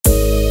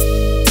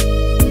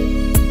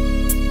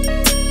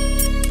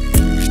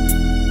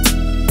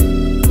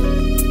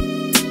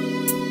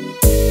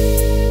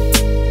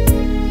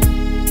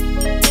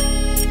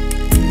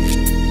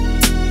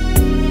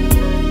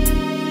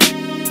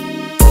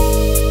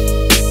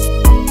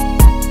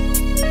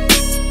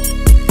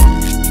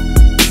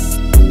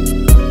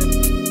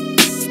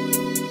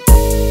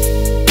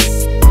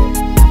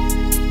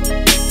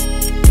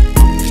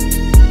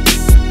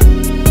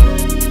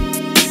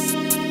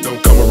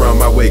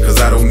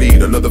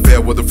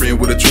was a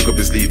friend with a trick up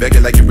his sleeve,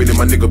 acting like you really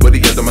my nigga, but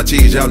he under my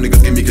cheese. Y'all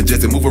niggas give me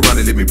congestion, move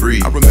around and let me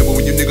breathe. I remember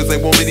when you niggas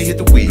ain't want me to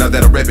hit the weed. Now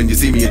that I'm rapping, you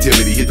see me and tell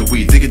me to hit the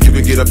weed. Thinking you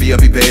can get a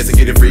VIP pass and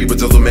get it free,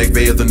 but Joseph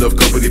McVay is enough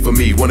company for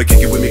me. Wanna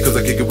kick it with me cause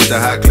I kick it with the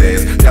high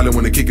class. Y'all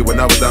wanna kick it when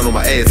I was down on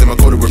my ass, and my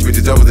quarter was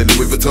bitches, I was in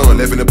Louis Vuitton,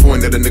 laughing the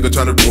point that a nigga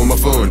trying to ruin my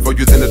fun. For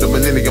you into the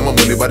millennium, I'm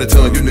money by the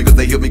ton. You niggas,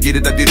 they help me get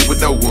it, I did it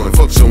with no one.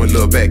 Fuck showing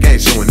love back, I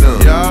ain't showing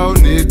none. Y'all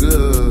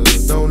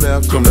niggas don't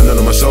have to come to none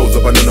of my shows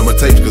up, I none of my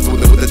tapes, cause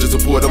without your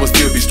support, I'ma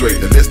still be straight.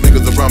 The less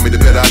niggas around me, the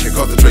better I can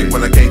concentrate.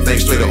 When I can't think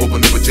straight, I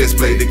open up a chest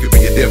plate. It could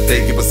be a death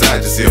day, get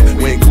beside yourself.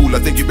 We ain't cool,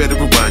 I think you better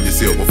rewind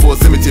yourself. Before a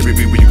cemetery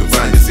be where you can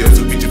find yourself.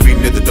 So beat your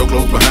feet at the door,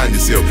 close behind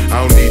yourself.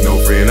 I don't need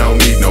no friend, I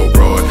don't need no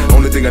broad.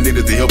 Only thing I need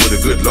is the help of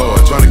the good Lord.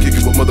 Trying to kick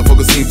it what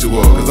motherfuckers seem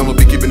too hard, cause I'ma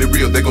be keeping it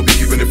real, they gon' be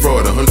keeping it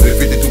fraud.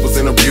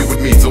 152% I'm real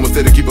with me, so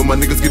instead of keeping my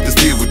niggas, get to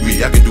steal with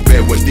me. I can do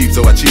bad one deep,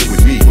 so I chill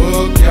with me.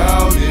 Fuck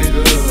y'all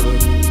niggas,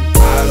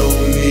 I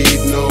don't need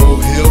no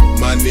help,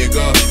 my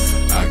nigga.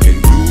 I can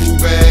do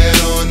bad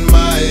on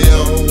my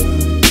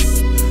own,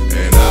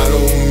 and I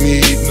don't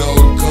need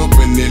no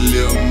company,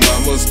 little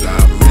mama.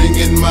 Stop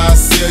ringing my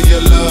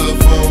cellular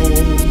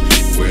phone.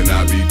 When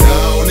I be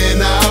down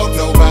and out,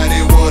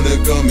 nobody wanna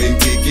come and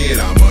kick it.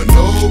 I'm a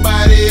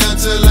nobody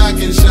until I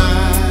can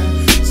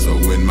shine. So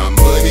when my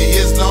money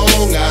is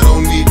long, I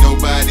don't need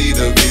nobody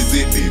to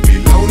visit. Leave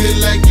me lonely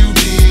like you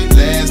did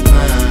last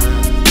time.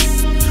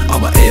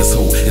 I'm an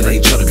asshole, and I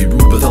ain't tryna be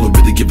rude, but I don't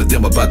really give a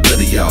damn about none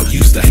of y'all.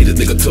 Used to hate a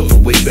nigga tough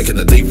from way back in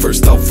the day.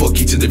 First off, fuck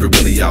each and every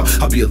one of y'all.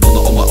 I be a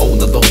loner on my own,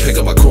 I don't pack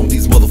up my chrome.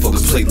 These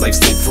motherfuckers play like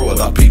so fraud.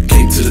 I peep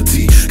game to the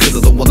T, cause I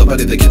don't want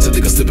nobody that catch a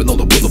nigga slipping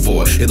on the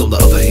boulevard. And on the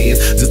other hand,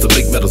 just to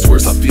make matters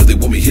worse, I feel they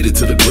want me hit it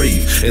to the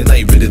grave, and I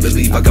ain't ready to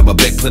leave. I got my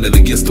back planted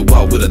against the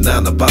wall with a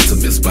 9 about to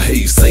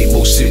misbehave. Same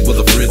old shit with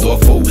a friend or a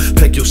foe.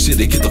 Pack your shit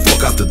and get the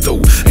fuck out the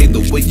door. Ain't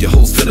no way your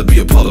hoes finna be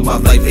a part of my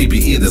life.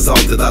 ABN is all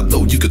that I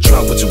know. You can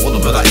try what you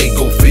want, but I ain't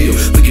gon' feel.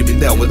 Look at me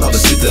now with all the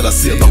shit that I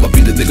sell. I'ma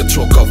beat a nigga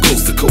trunk off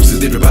coast to coast,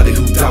 and everybody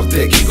who doubt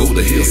that can go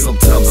to hell.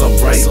 Sometimes I'm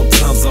right,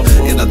 sometimes I'm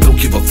wrong, and I don't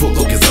give a fuck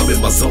long as I'm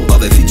in my zone. All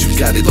that heat you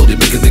got, it only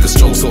make a nigga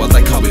strong. So I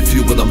like how it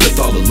feel when I'm left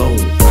all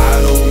alone. I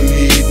don't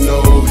need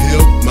no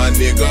help, my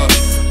nigga.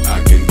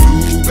 I can do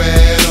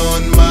bad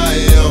on my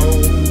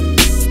own,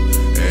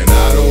 and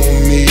I don't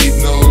need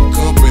no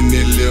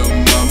company, little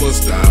mama.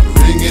 Stop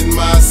ringing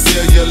my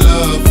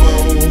cellular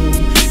phone.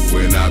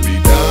 When I be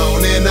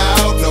down and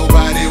out,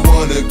 nobody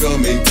wanna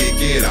come and kick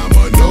it. I'm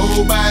a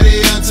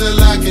nobody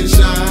until I can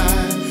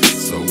shine.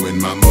 So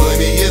when my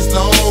money is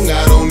long,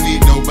 I don't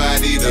need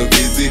nobody to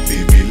visit.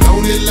 Leave me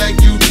lonely like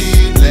you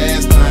did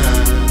last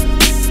time.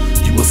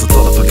 You must have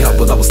thought I forgot,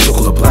 but I was stuck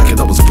on the block and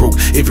I was broke.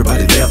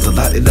 Everybody laughed a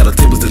lot, and now the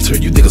tables to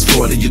turn. You niggas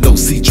fraud, and you don't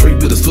see Trae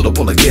with his foot up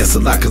on the gas a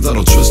lot, cause I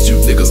don't trust you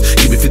niggas.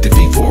 Give me 50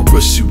 feet for a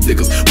rush, you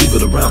niggas. Move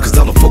it around, cause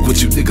I don't fuck with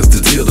you niggas. To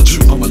tell the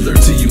truth, I'm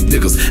alert to you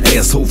niggas.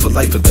 Asshole for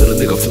life until the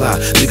nigga fly.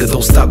 Nigga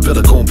don't stop,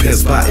 better go and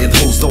pass by. And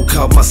hoes don't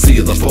call my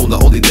cellular phone. The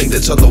only thing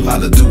that y'all know how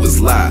to do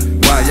is lie.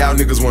 Why y'all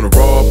niggas wanna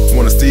rob,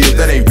 wanna steal?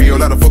 That ain't real.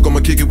 How the fuck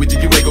I'ma kick it with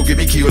you? You ain't gon'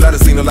 get me killed. I done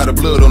seen a lot of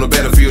blood on the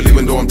battlefield.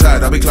 Even though I'm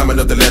tired, I be climbing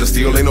up the ladder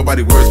still. Ain't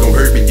nobody words gon'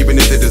 hurt me, even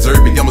if they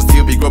deserve me. I'ma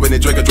still be grubbing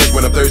and drink a drink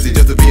when I'm thirsty.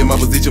 Just to be in my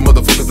position,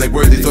 motherfuckers ain't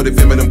worthy. So they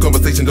filming them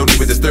conversations, don't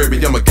even disturb me.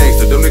 I'm a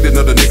gangster, don't need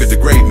another nigga to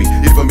grade me.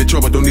 If I'm in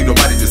trouble, don't need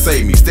nobody to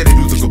save me. Steady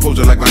losing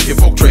composure like my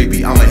kinfolk Trae.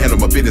 I'ma handle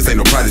my business, ain't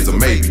no prizes or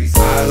maybes.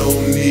 I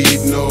don't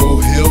need no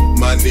help,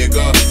 my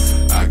nigga.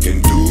 I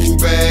can do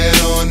bad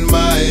on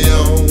my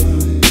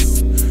own,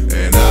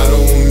 and I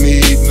don't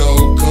need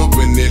no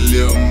company,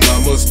 little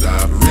mama.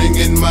 Stop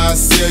ringing my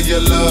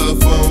cellular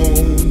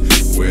phone.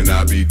 When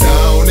I be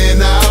down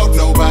and out,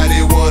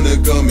 nobody wanna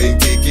come and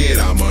kick it.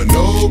 I'm a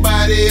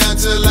nobody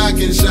until I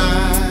can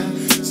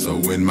shine. So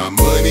when my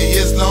money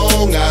is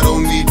long, I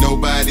don't need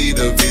nobody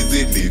to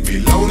visit. Leave me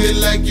lonely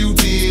like you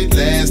did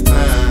last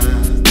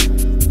time.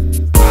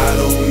 I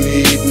don't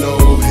need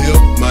no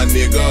help, my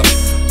nigga.